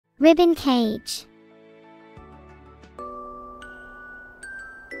Ribbon cage.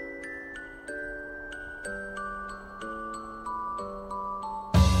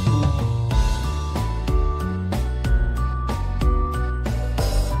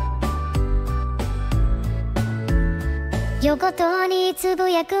夜ごとにつ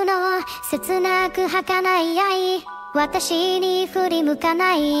ぶやくの切なく儚い愛、私に振り向か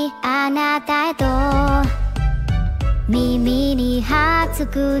ないあなたへと耳に熱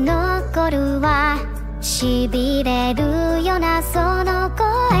く残るは痺れるようなその声、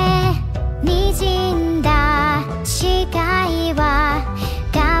滲んだ視界は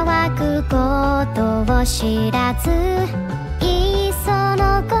乾くことを知らず、いっそ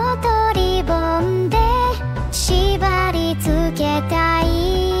のことリボンで縛り付けた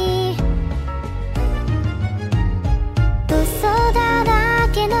い。嘘だら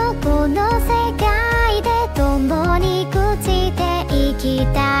けのこの世界で共に朽ちていき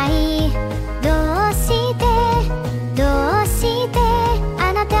たい。どうして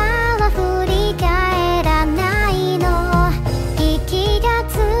あなたは振り返らないの。息が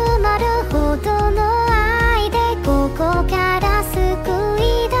詰まるほどの愛でここから救い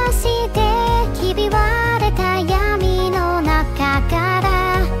出して、ひび割れた闇の中か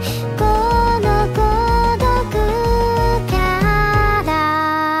らこの孤独から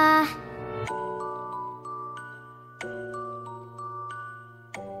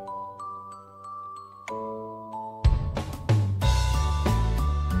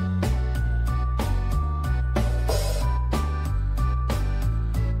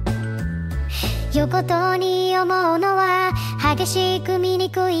横とに思うのは激しく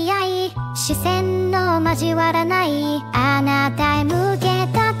醜い愛、視線の交わらないあなたへ向け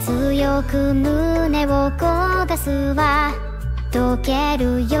た強く胸を焦がすは溶け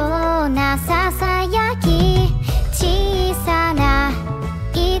るようなささやき、小さな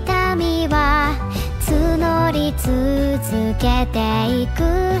痛みは募り続けていく。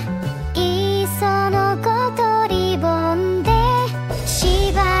いっそのことリボンで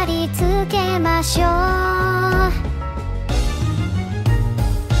縛り付けましょう。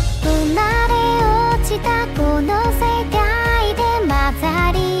生まれ落ちたこの世界で混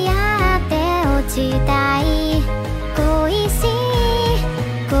ざり合って落ちたい。恋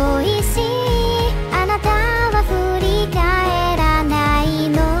しいあなたは振り返らない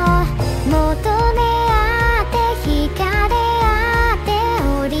の。求め合って惹かれ合って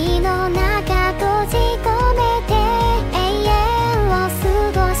檻の中閉じ込めて永遠を過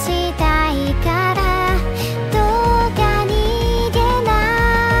ごしたいから、どうか逃げな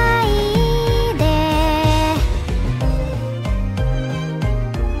いで。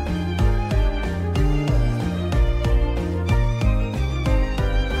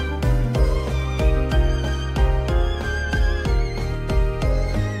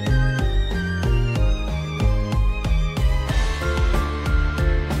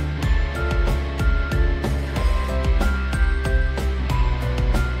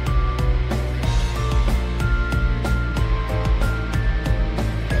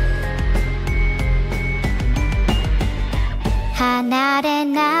離れ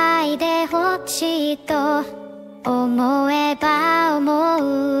ないでほしいと思えば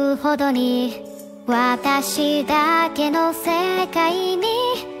思うほどに、私だけの世界に